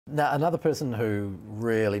Now, another person who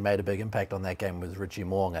really made a big impact on that game was Richie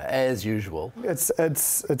Mo'unga, as usual. It's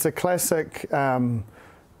a classic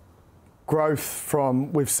growth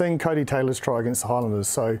from, we've seen Cody Taylor's try against the Highlanders,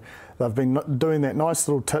 so they've been doing that nice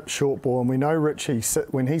little tip short ball, and we know Richie,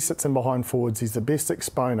 when he sits in behind forwards, he's the best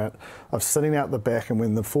exponent of sitting out the back, and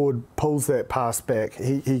when the forward pulls that pass back,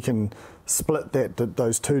 he can split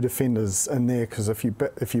those two defenders in there, because if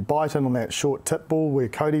you bite in on that short tip ball where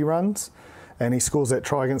Cody runs, and he scores that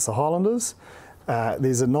try against the Highlanders,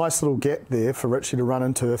 there's a nice little gap there for Richie to run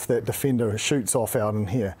into if that defender shoots off out in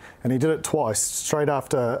here. And he did it twice, straight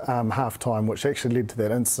after half-time, which actually led to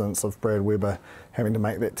that instance of Brad Weber having to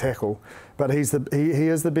make that tackle. But he is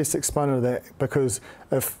the best exponent of that, because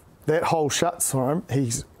if that hole shuts for him,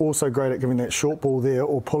 he's also great at giving that short ball there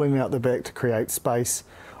or pulling out the back to create space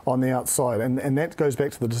on the outside, and that goes back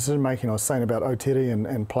to the decision making I was saying about Aotearoa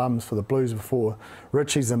and Plums for the Blues before.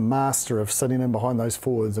 Richie's a master of sitting in behind those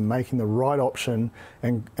forwards and making the right option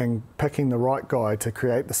and picking the right guy to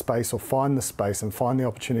create the space or find the space and find the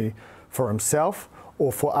opportunity for himself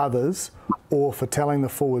or for others, or for telling the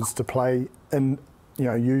forwards to play in,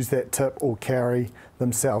 use that tip or carry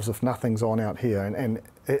themselves if nothing's on out here. And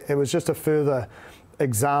it was just a further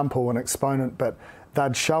example and exponent, but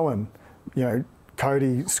they'd shown,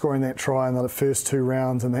 Cody scoring that try in the first 2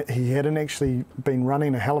 rounds, and that he hadn't actually been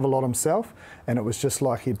running a hell of a lot himself, and it was just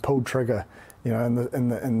like he'd pulled trigger, in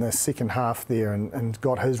the second half there, and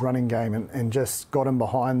got his running game and just got him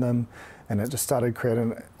behind them, and it just started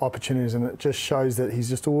creating opportunities, and it just shows that he's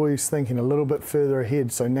just always thinking a little bit further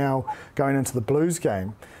ahead. So now going into the Blues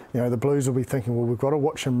game, the Blues will be thinking, well, we've got to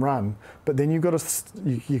watch him run, but then you've got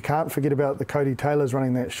to, you can't forget about the Cody Taylors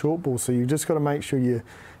running that short ball, so you just got to make sure you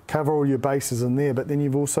cover all your bases in there, but then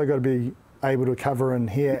you've also got to be able to cover in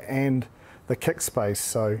here and the kick space.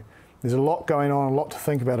 So there's a lot going on, a lot to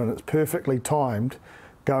think about, and it's perfectly timed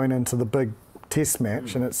going into the big test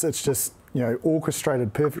match, and it's just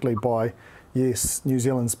orchestrated perfectly by, yes, New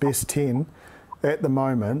Zealand's best 10 at the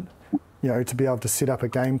moment, to be able to set up a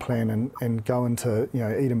game plan and go into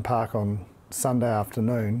Eden Park on Sunday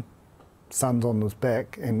afternoon, sun's on his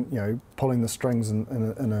back, and pulling the strings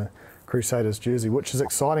in a Crusaders jersey, which is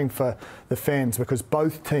exciting for the fans, because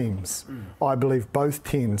both teams, I believe both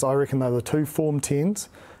 10s, I reckon they're the 2 form 10s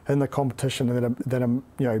in the competition that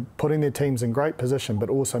are putting their teams in great position, but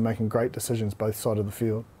also making great decisions both sides of the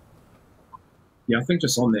field. Yeah, I think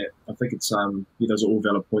just on that, I think it's those are all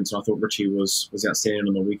valid points, and I thought Richie was outstanding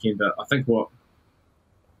on the weekend. But I think what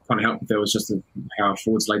kind of helped with that was just how our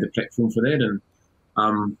forwards laid the platform for that,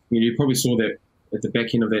 and you probably saw that at the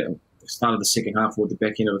back end of that. Start of the second half or the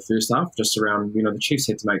back end of the first half, just around, the Chiefs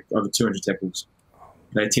had to make over 200 tackles.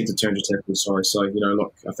 They attempted 200 tackles, sorry. So,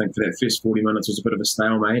 look, I think for that first 40 minutes was a bit of a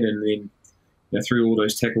stalemate, and then through all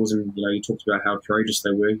those tackles, and, you talked about how courageous they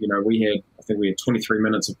were. I think we had 23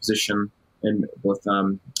 minutes of position in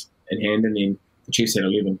hand, and then the Chiefs had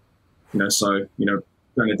 11. So,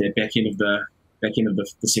 going at that back end of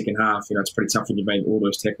the second half, it's pretty tough when you make all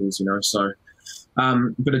those tackles, so.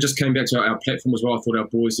 But it just came back to our platform as well. I thought our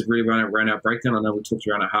boys did really run our breakdown. I know we talked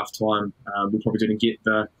around at half time. We probably didn't get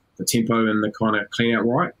the tempo and the kind of clean out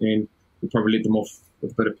right, and we probably let them off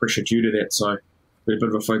with a bit of pressure due to that. So we had a bit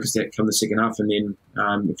of a focus that come the second half, and then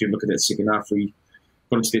if you look at that second half, we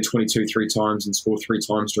got into their 22 3 times and scored 3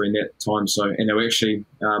 times during that time. So, and they were actually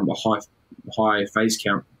a high phase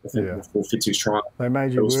count, I think, before Fitu's trial. They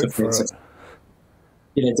made you work for it.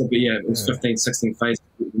 It was 15, 16 phases.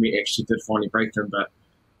 We actually did finally break them, but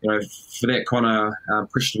for that kind of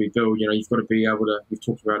pressure to be built, you've got to be able to. We've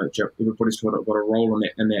talked about it. Everybody's got a role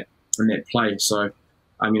in that play. So,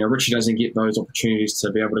 Richie doesn't get those opportunities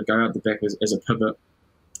to be able to go out the back as a pivot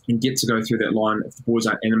and get to go through that line if the boys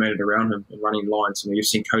aren't animated around him and running lines. You've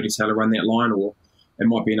seen Cody Taylor run that line, or it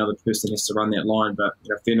might be another person that has to run that line. But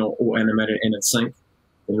if they're not all animated and in sync,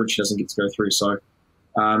 then Richie doesn't get to go through. So.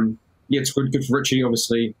 It's good for Richie.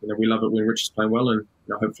 Obviously, we love it when Richie's playing well, and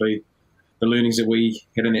hopefully the learnings that we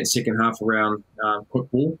had in that second half around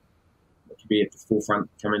quick ball could be at the forefront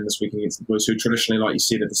coming this week against the Blues, who traditionally, like you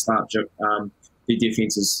said at the start, their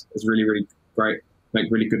defence is really, really great,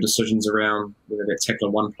 make really good decisions around that tackler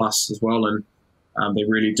 1+ as well, and they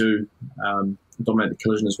really do dominate the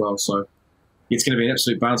collision as well. So it's going to be an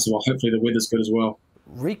absolute balance. Well, hopefully the weather's good as well.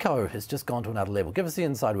 Rieko has just gone to another level. Give us the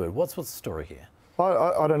inside word. What's the story here?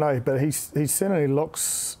 I don't know, but he certainly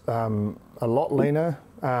looks a lot leaner.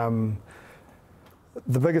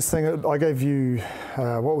 The biggest thing I gave you,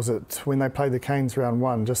 what was it, when they played the Canes round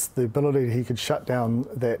 1, just the ability he could shut down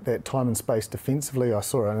that time and space defensively. I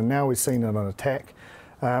saw it, and now we've seen it on attack.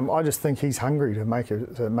 I just think he's hungry to make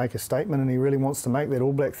a statement, and he really wants to make that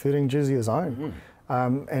All Black 13 jersey his own.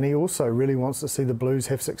 And he also really wants to see the Blues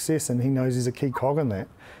have success, and he knows he's a key cog in that.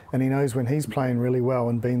 And he knows when he's playing really well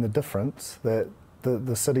and being the difference, that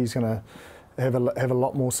the city's going to have a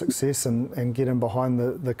lot more success and get in behind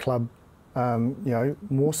the club, you know,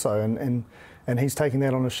 more so. And he's taking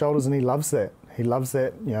that on his shoulders, and he loves that. He loves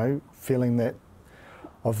that, you know, feeling that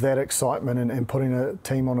of that excitement and putting a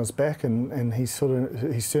team on his back, and he's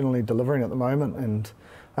certainly delivering at the moment, and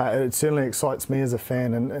it certainly excites me as a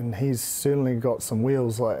fan, and he's certainly got some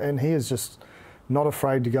wheels, and he is just not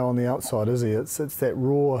afraid to go on the outside, is he? It's that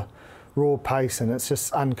raw pace, and it's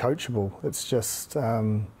just uncoachable. It's just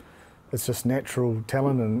natural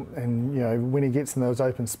talent, and you know, when he gets in those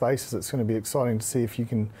open spaces, it's going to be exciting to see if you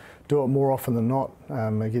can do it more often than not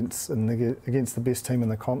against the best team in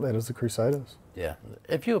the comp, that is the Crusaders. Yeah.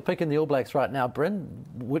 If you were picking the All Blacks right now, Bryn,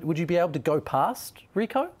 would you be able to go past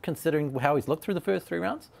Rieko, considering how he's looked through the first 3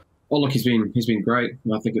 rounds? Oh, look, he's been great.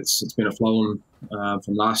 I think it's been a flow on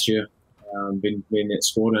from last year, being in that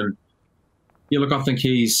squad, and yeah, look, I think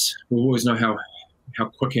we always know how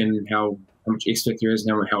quick and how much X factor he is,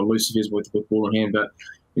 and how elusive he is with ball in hand. But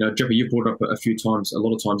you know, Drippy, you've brought up a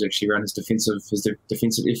lot of times actually around his defensive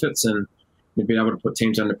efforts, and you've been able to put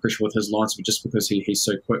teams under pressure with his lines, just because he's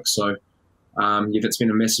so quick. So yeah, that's been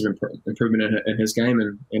a massive improvement in his game.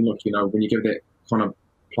 And look, you know, when you give that kind of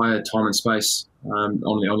player time and space on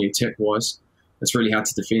the attack wise, it's really hard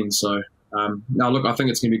to defend. So no, look, I think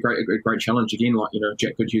it's going to be a great challenge again. Like, you know,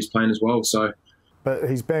 Jack Goodhue's playing as well. So, but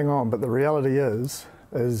he's bang on. But the reality is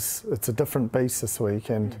it's a different beast this week,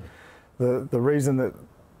 and the reason that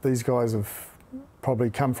these guys have probably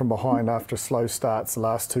come from behind after slow starts the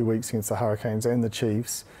last 2 weeks against the Hurricanes and the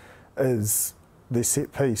Chiefs is their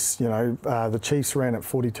set piece. You know, the Chiefs ran at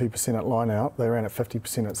 42% at line out, they ran at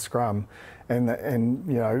 50% at scrum, and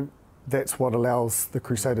you know, that's what allows the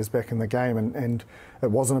Crusaders back in the game. And it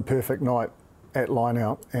wasn't a perfect night at line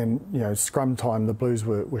out, and you know, scrum time the Blues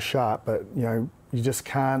were sharp, but you know, you just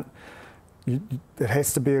can't. It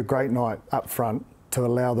has to be a great night up front to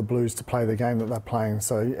allow the Blues to play the game that they're playing.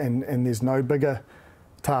 So, and there's no bigger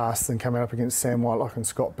task than coming up against Sam Whitelock and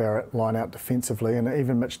Scott Barrett line out defensively, and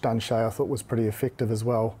even Mitch Dunshea I thought was pretty effective as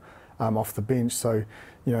well off the bench. So,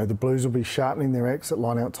 you know, the Blues will be sharpening their axe at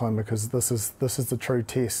line out time, because this is the true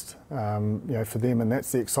test, you know, for them, and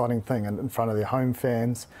that's the exciting thing, and in front of their home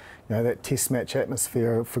fans. You know, that test match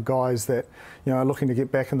atmosphere for guys that, you know, are looking to get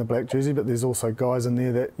back in the black jersey, but there's also guys in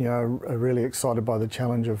there that, you know, are really excited by the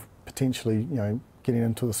challenge of potentially, you know, getting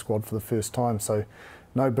into the squad for the first time. So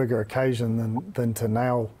no bigger occasion than to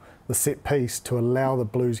nail the set piece to allow the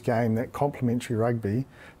Blues game, that complementary rugby,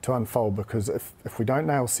 to unfold, because if we don't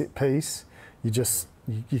nail set piece, you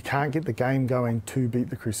can't get the game going to beat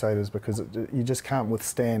the Crusaders, because you just can't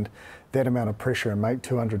withstand that amount of pressure and make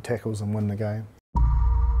 200 tackles and win the game.